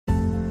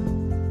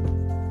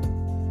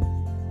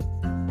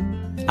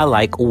I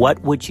like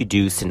what would you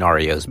do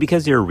scenarios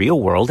because they're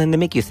real world and they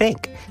make you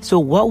think. So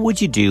what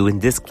would you do in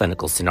this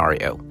clinical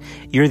scenario?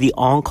 You're the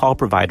on-call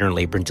provider in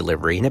labor and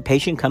delivery and a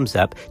patient comes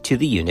up to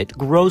the unit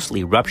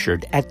grossly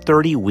ruptured at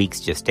 30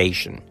 weeks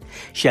gestation.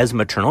 She has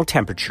maternal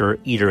temperature,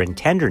 uterine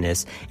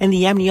tenderness, and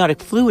the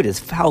amniotic fluid is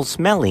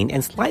foul-smelling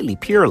and slightly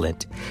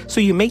purulent. So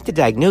you make the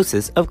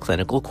diagnosis of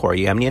clinical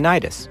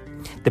chorioamnionitis.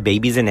 The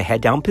baby's in a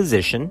head-down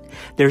position,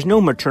 there's no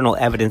maternal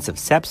evidence of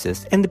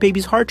sepsis, and the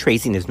baby's heart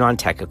tracing is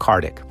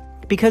non-tachycardic.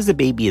 Because the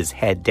baby is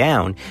head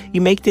down,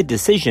 you make the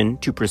decision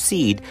to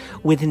proceed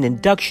with an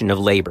induction of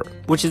labor,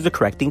 which is the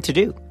correct thing to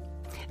do.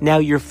 Now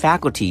your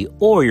faculty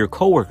or your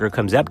coworker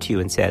comes up to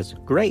you and says,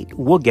 great,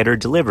 we'll get her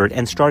delivered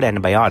and start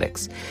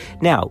antibiotics.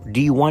 Now,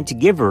 do you want to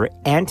give her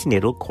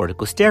antenatal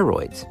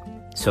corticosteroids?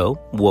 So,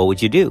 what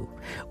would you do?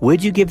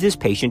 Would you give this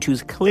patient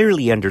who's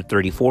clearly under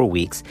 34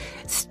 weeks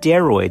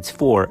steroids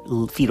for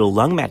fetal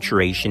lung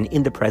maturation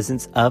in the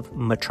presence of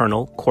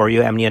maternal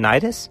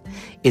chorioamnionitis?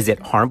 Is it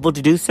harmful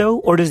to do so,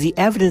 or does the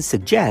evidence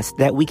suggest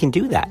that we can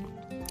do that?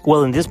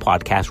 Well, in this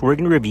podcast, we're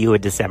going to review a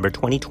December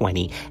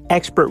 2020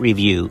 expert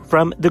review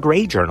from the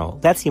Gray Journal.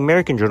 That's the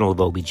American Journal of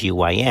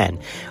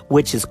OBGYN,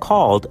 which is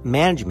called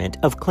Management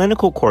of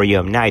Clinical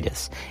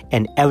Chorioamnitis,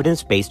 an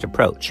Evidence-Based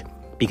Approach.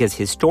 Because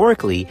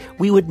historically,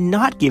 we would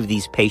not give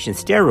these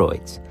patients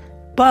steroids.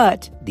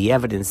 But the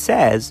evidence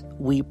says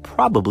we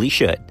probably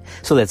should.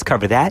 So let's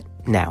cover that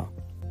now.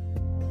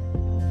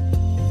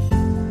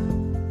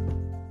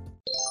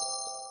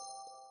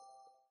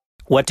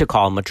 What to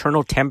call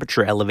maternal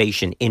temperature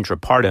elevation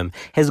intrapartum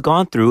has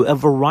gone through a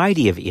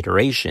variety of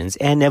iterations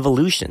and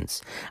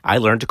evolutions. I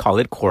learned to call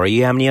it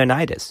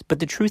chorioamnionitis, but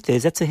the truth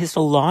is that's a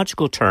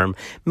histological term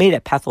made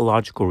at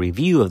pathological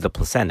review of the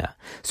placenta.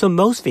 So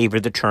most favor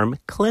the term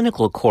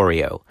clinical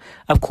chorio.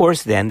 Of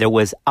course, then there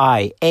was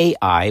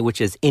IAI, which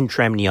is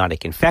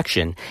intraamniotic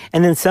infection,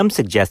 and then some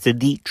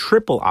suggested the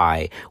triple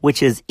I,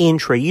 which is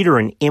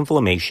intrauterine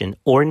inflammation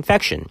or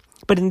infection.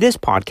 But in this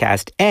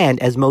podcast, and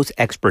as most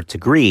experts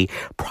agree,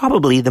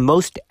 probably the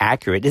most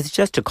accurate is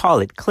just to call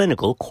it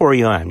clinical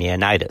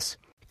chorioamnionitis.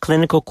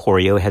 Clinical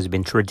chorio has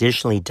been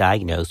traditionally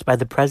diagnosed by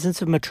the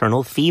presence of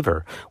maternal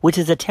fever, which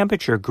is a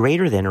temperature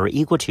greater than or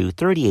equal to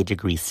 38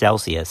 degrees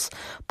Celsius,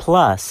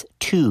 plus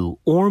 2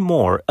 or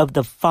more of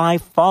the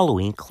 5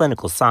 following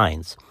clinical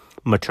signs: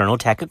 maternal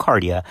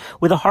tachycardia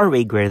with a heart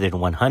rate greater than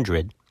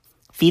 100,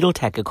 fetal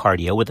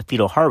tachycardia with a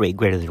fetal heart rate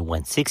greater than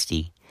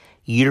 160,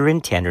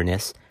 uterine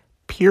tenderness,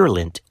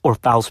 purulent or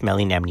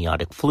foul-smelling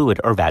amniotic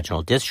fluid or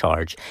vaginal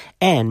discharge,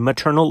 and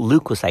maternal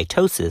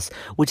leukocytosis,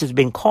 which has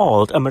been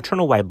called a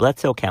maternal white blood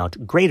cell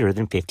count greater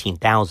than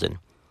 15,000.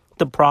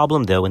 The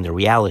problem, though, in the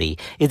reality,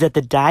 is that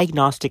the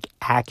diagnostic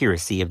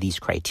accuracy of these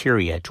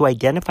criteria to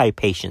identify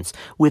patients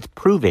with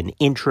proven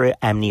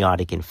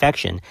intraamniotic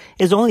infection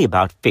is only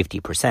about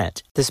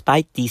 50%.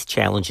 Despite these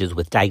challenges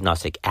with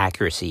diagnostic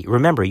accuracy,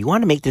 remember, you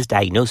want to make this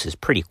diagnosis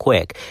pretty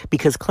quick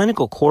because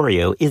clinical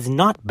chorio is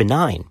not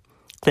benign.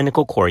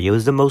 Clinical chorio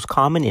is the most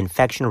common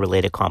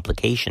infection-related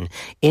complication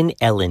in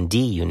L&D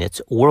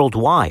units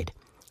worldwide.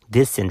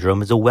 This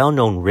syndrome is a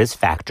well-known risk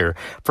factor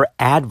for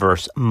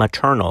adverse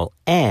maternal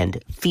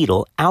and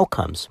fetal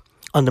outcomes.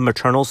 On the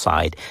maternal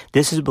side,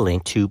 this has been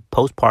linked to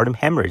postpartum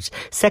hemorrhage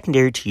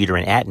secondary to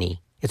uterine atony.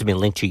 It's been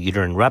linked to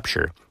uterine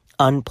rupture,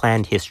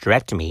 unplanned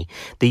hysterectomy,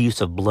 the use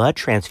of blood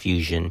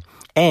transfusion,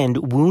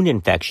 and wound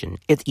infection.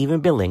 It's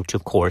even been linked,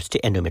 of course, to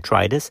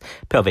endometritis,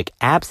 pelvic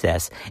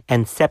abscess,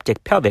 and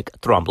septic pelvic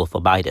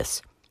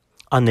thrombophlebitis.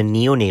 On the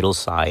neonatal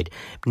side,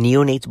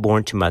 neonates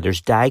born to mothers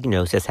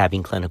diagnosed as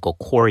having clinical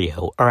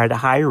chorio are at a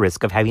higher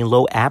risk of having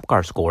low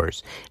APGAR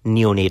scores,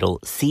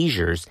 neonatal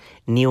seizures,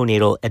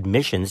 neonatal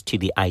admissions to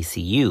the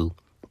ICU,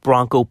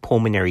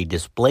 bronchopulmonary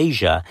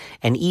dysplasia,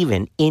 and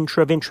even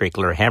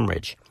intraventricular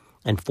hemorrhage.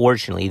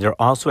 Unfortunately, they're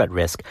also at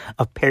risk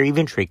of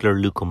periventricular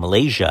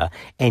leukomalacia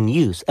and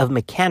use of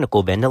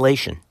mechanical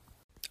ventilation.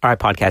 All right,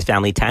 podcast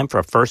family, time for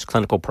our first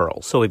clinical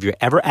pearl. So if you're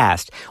ever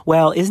asked,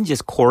 well, isn't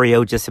just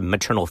chorio just a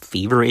maternal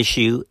fever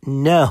issue?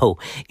 No,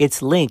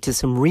 it's linked to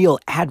some real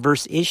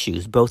adverse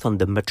issues, both on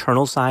the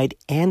maternal side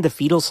and the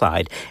fetal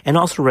side. And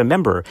also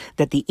remember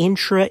that the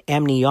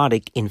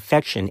intraamniotic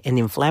infection and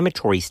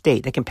inflammatory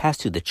state that can pass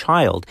to the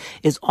child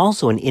is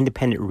also an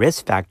independent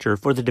risk factor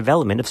for the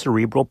development of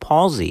cerebral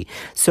palsy.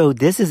 So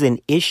this is an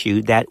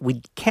issue that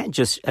we can't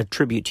just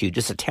attribute to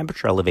just a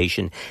temperature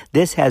elevation.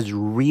 This has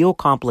real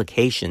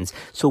complications.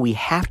 So we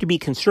have to be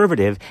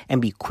conservative and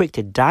be quick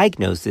to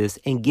diagnose this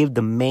and give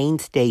the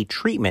mainstay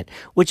treatment,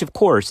 which of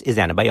course is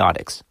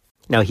antibiotics.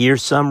 Now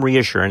here's some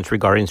reassurance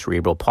regarding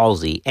cerebral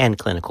palsy and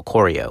clinical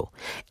chorio.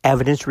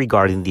 Evidence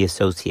regarding the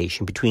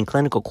association between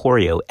clinical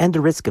chorio and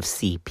the risk of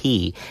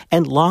CP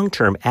and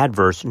long-term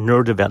adverse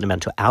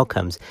neurodevelopmental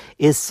outcomes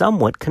is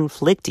somewhat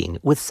conflicting,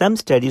 with some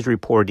studies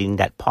reporting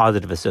that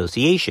positive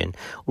association,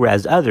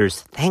 whereas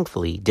others,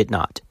 thankfully, did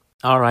not.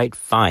 All right,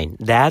 fine.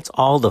 That's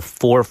all the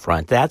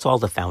forefront. That's all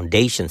the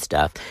foundation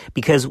stuff,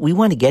 because we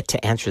want to get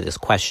to answer this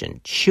question.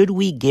 Should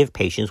we give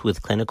patients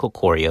with clinical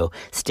chorio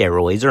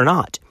steroids or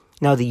not?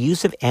 Now, the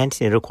use of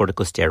antenatal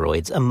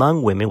corticosteroids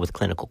among women with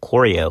clinical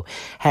choreo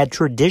had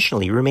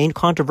traditionally remained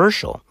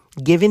controversial,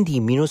 given the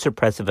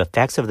immunosuppressive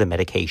effects of the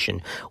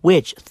medication,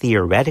 which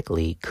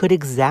theoretically could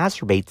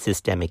exacerbate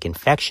systemic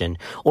infection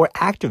or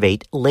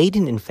activate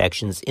latent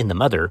infections in the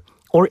mother,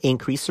 or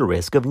increase the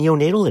risk of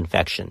neonatal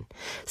infection.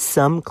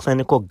 Some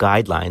clinical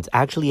guidelines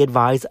actually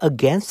advise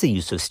against the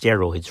use of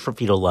steroids for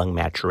fetal lung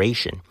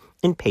maturation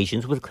in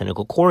patients with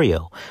clinical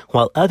choreo,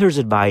 while others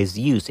advise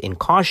use in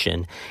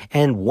caution,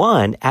 and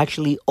one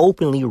actually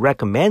openly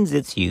recommends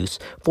its use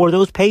for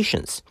those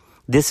patients.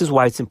 This is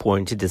why it's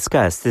important to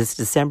discuss this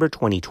December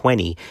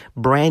 2020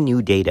 brand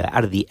new data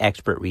out of the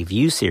Expert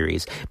Review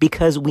series,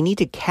 because we need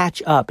to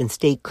catch up and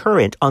stay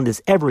current on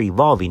this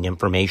ever-evolving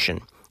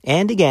information.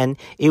 And again,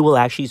 it will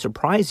actually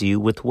surprise you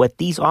with what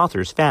these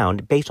authors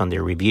found based on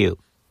their review.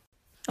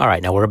 All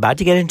right, now we're about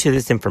to get into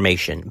this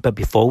information, but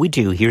before we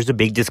do, here's a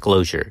big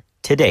disclosure.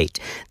 To date,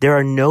 there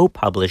are no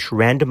published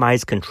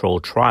randomized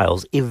controlled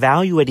trials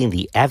evaluating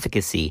the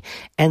efficacy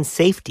and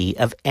safety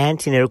of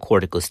antenatal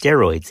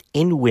corticosteroids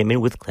in women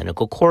with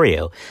clinical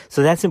choreo,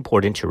 so that's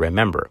important to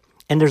remember.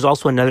 And there's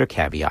also another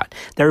caveat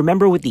that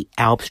remember with the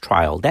ALPS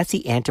trial, that's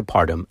the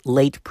antepartum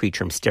late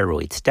preterm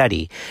steroid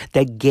study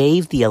that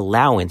gave the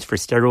allowance for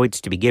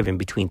steroids to be given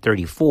between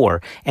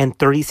 34 and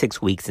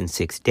 36 weeks and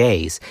 6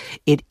 days.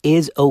 It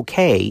is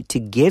okay to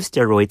give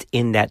steroids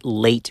in that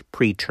late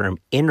preterm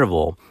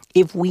interval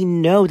if we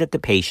know that the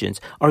patients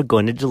are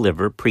going to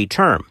deliver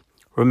preterm.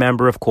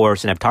 Remember, of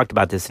course, and I've talked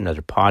about this in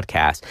other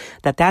podcasts,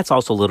 that that's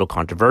also a little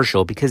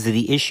controversial because of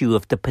the issue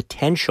of the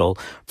potential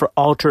for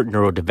altered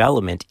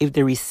neurodevelopment if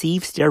they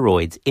receive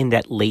steroids in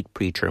that late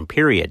preterm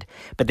period,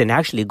 but then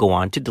actually go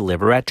on to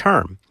deliver at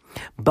term.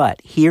 But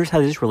here's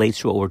how this relates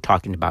to what we're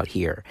talking about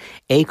here.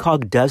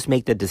 ACOG does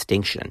make the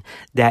distinction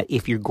that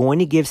if you're going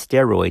to give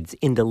steroids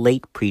in the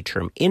late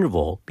preterm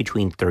interval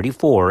between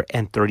 34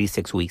 and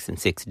 36 weeks and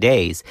 6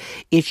 days,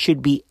 it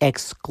should be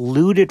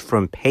excluded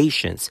from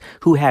patients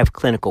who have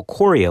clinical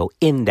choreo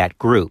in that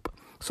group.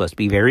 So let's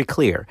be very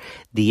clear.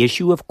 The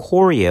issue of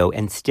choreo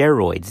and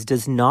steroids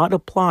does not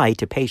apply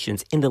to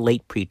patients in the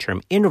late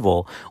preterm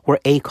interval where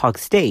ACOG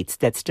states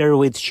that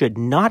steroids should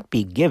not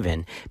be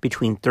given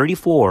between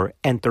 34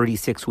 and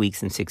 36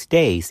 weeks and 6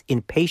 days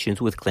in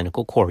patients with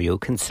clinical choreo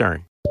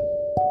concern.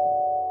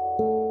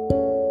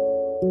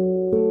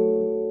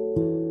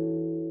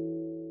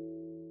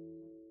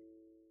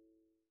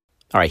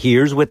 All right,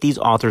 here's what these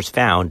authors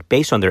found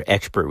based on their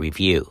expert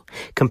review.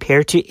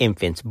 Compared to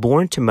infants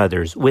born to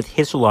mothers with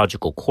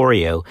histological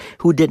choreo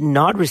who did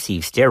not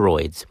receive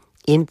steroids,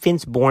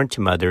 infants born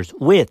to mothers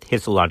with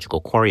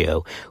histological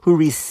choreo who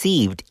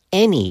received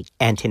any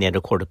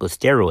antenatal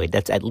corticosteroid,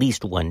 that's at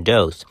least one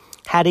dose,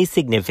 had a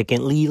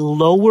significantly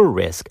lower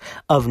risk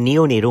of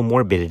neonatal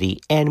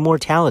morbidity and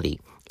mortality.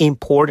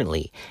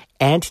 Importantly,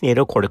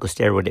 antenatal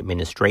corticosteroid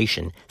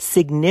administration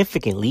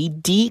significantly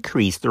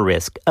decreased the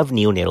risk of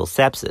neonatal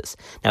sepsis.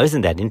 Now,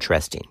 isn't that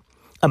interesting?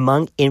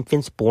 Among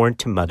infants born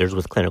to mothers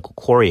with clinical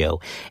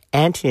choreo,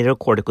 antenatal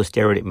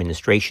corticosteroid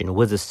administration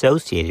was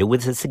associated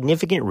with a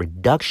significant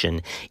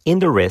reduction in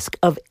the risk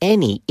of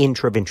any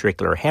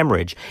intraventricular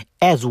hemorrhage,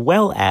 as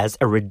well as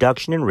a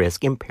reduction in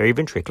risk in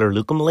periventricular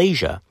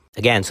leukomalacia.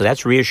 Again, so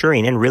that's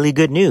reassuring and really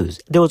good news.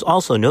 There was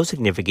also no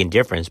significant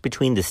difference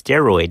between the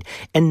steroid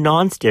and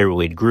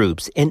non-steroid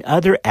groups in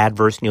other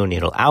adverse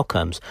neonatal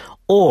outcomes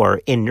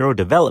or in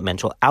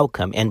neurodevelopmental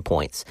outcome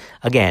endpoints.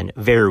 Again,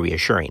 very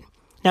reassuring.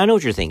 Now, I know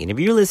what you're thinking. If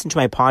you listen to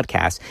my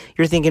podcast,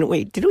 you're thinking,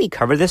 wait, didn't we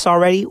cover this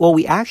already? Well,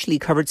 we actually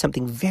covered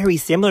something very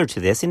similar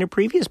to this in a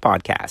previous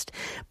podcast.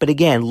 But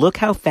again, look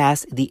how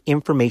fast the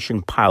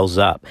information piles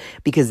up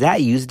because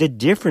that used a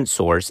different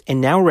source. And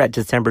now we're at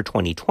December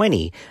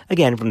 2020,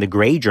 again, from the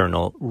Gray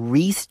Journal,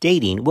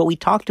 restating what we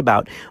talked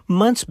about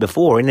months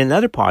before in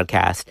another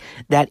podcast,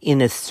 that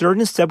in a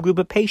certain subgroup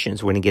of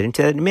patients, we're going to get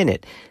into that in a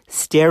minute,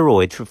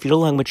 steroids for fetal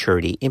lung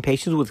maturity in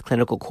patients with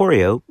clinical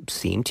choreo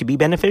seem to be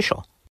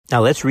beneficial. Now,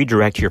 let's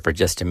redirect here for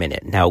just a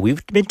minute. Now,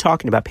 we've been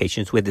talking about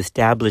patients with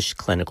established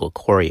clinical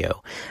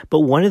choreo, but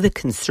one of the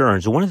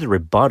concerns, one of the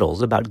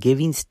rebuttals about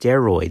giving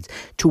steroids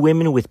to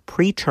women with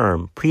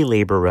preterm,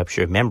 pre-labor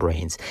rupture of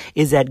membranes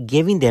is that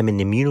giving them an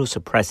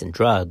immunosuppressant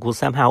drug will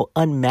somehow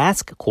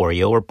unmask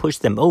choreo or push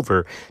them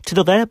over to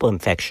develop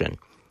infection.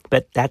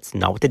 But that's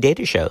not what the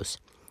data shows.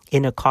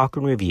 In a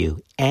Cochrane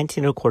review,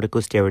 antenatal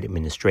corticosteroid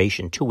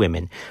administration to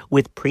women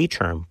with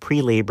preterm,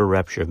 pre-labor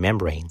rupture of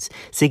membranes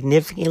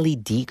significantly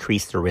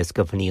decreased the risk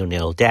of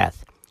neonatal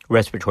death,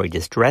 respiratory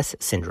distress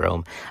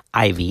syndrome,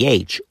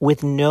 IVH,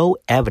 with no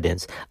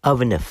evidence of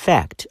an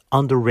effect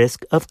on the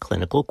risk of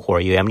clinical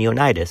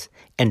chorioamnionitis,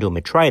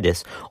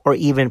 endometritis, or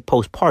even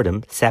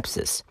postpartum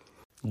sepsis.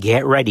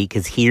 Get ready,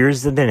 because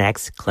here's the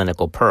next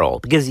clinical pearl,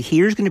 because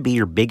here's going to be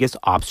your biggest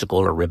obstacle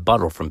or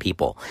rebuttal from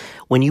people.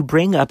 When you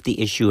bring up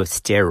the issue of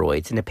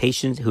steroids in a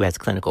patient who has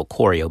clinical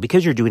choreo,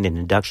 because you're doing an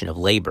induction of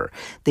labor,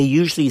 they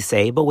usually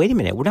say, but wait a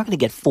minute, we're not going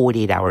to get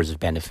 48 hours of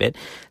benefit,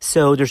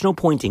 so there's no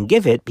point in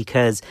give it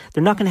because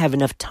they're not going to have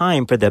enough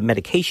time for the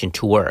medication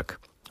to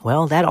work.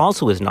 Well, that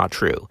also is not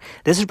true.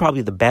 This is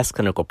probably the best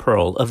clinical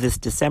pearl of this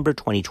December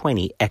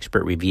 2020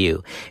 expert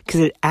review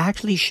because it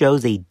actually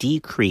shows a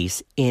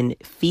decrease in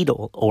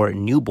fetal or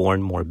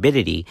newborn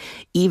morbidity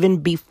even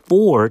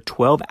before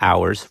 12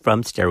 hours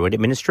from steroid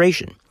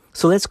administration.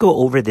 So let's go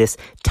over this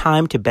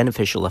time to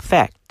beneficial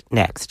effect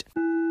next.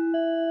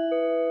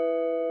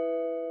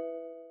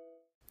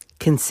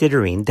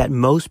 Considering that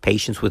most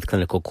patients with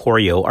clinical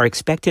chorio are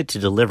expected to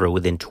deliver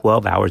within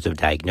 12 hours of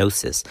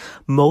diagnosis,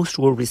 most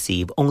will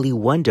receive only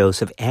one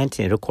dose of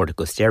antenatal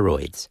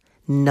corticosteroids.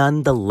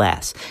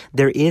 Nonetheless,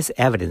 there is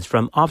evidence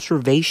from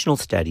observational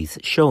studies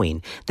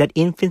showing that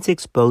infants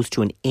exposed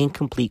to an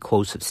incomplete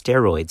course of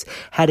steroids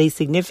had a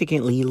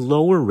significantly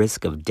lower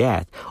risk of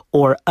death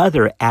or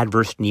other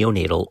adverse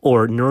neonatal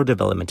or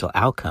neurodevelopmental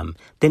outcome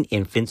than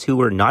infants who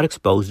were not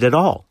exposed at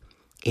all.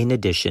 In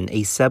addition,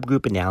 a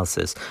subgroup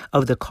analysis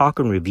of the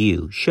Cochrane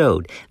Review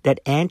showed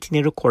that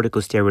antenatal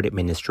corticosteroid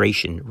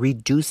administration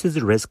reduces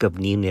the risk of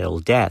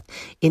neonatal death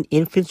in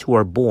infants who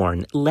are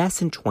born less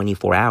than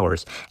 24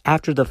 hours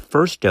after the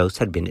first dose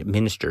had been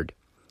administered.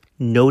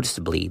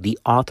 Noticeably, the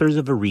authors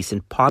of a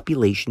recent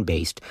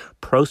population-based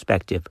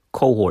prospective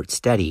cohort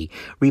study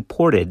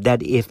reported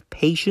that if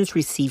patients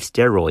receive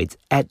steroids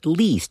at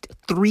least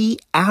 3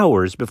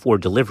 hours before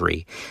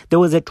delivery, there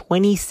was a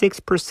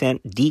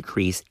 26%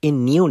 decrease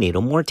in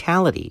neonatal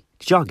mortality.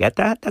 Did y'all get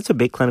that? That's a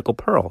big clinical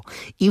pearl.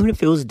 Even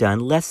if it was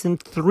done less than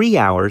 3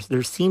 hours,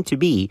 there seemed to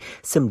be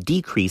some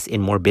decrease in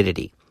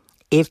morbidity.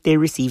 If they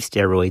received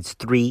steroids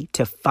 3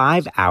 to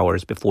 5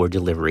 hours before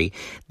delivery,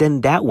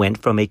 then that went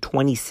from a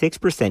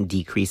 26%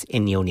 decrease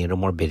in neonatal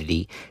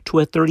morbidity to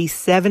a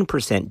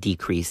 37%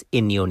 decrease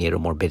in neonatal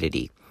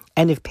morbidity.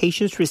 And if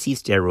patients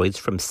received steroids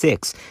from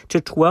 6 to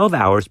 12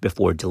 hours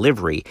before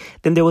delivery,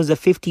 then there was a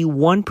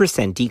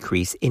 51%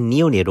 decrease in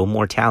neonatal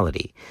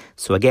mortality.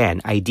 So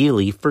again,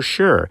 ideally, for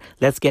sure,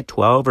 let's get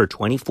 12 or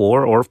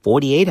 24 or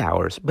 48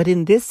 hours. But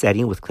in this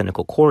setting with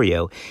clinical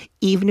chorio,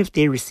 even if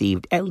they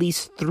received at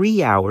least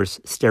 3 hours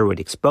steroid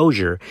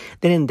exposure,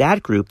 then in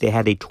that group, they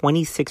had a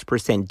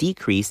 26%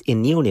 decrease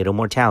in neonatal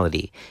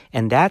mortality.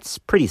 And that's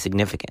pretty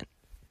significant.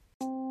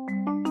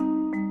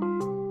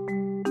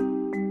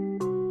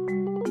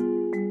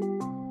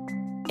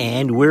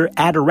 And we're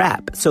at a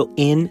wrap. So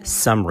in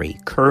summary,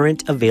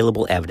 current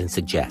available evidence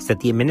suggests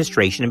that the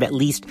administration of at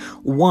least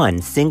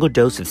one single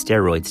dose of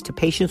steroids to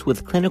patients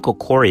with clinical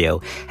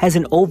chorio has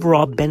an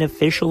overall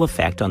beneficial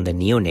effect on the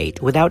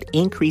neonate without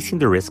increasing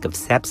the risk of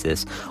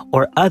sepsis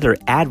or other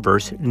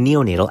adverse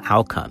neonatal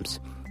outcomes.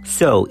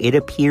 So it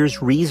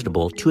appears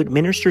reasonable to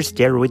administer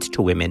steroids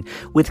to women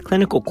with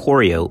clinical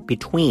chorio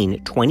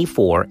between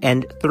 24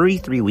 and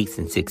 33 weeks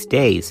and 6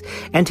 days,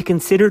 and to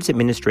consider its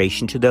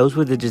administration to those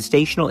with a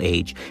gestational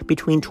age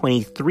between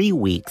 23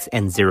 weeks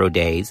and 0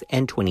 days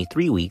and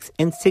 23 weeks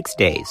and 6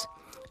 days.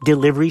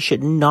 Delivery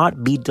should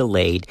not be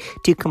delayed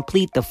to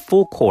complete the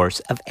full course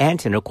of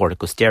antenatal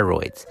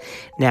corticosteroids.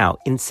 Now,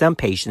 in some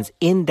patients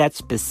in that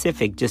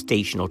specific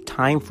gestational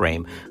time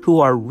frame who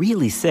are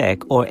really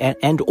sick or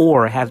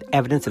have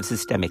evidence of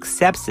systemic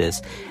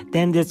sepsis,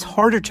 then it's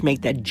harder to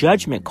make that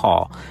judgment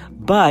call.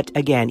 But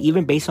again,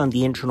 even based on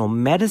the internal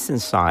medicine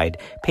side,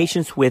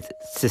 patients with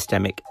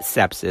systemic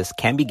sepsis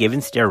can be given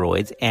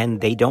steroids and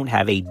they don't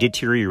have a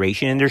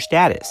deterioration in their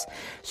status.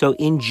 So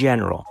in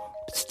general,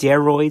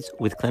 steroids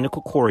with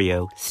clinical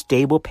chorio,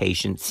 stable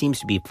patients seems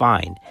to be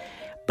fine.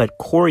 But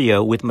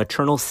chorio with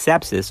maternal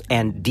sepsis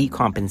and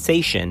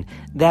decompensation,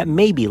 that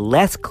may be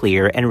less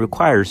clear and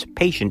requires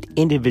patient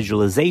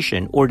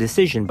individualization or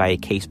decision by a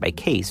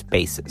case-by-case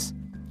basis.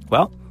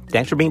 Well,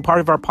 thanks for being part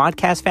of our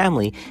podcast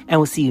family, and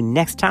we'll see you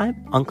next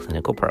time on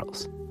Clinical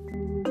Pearls.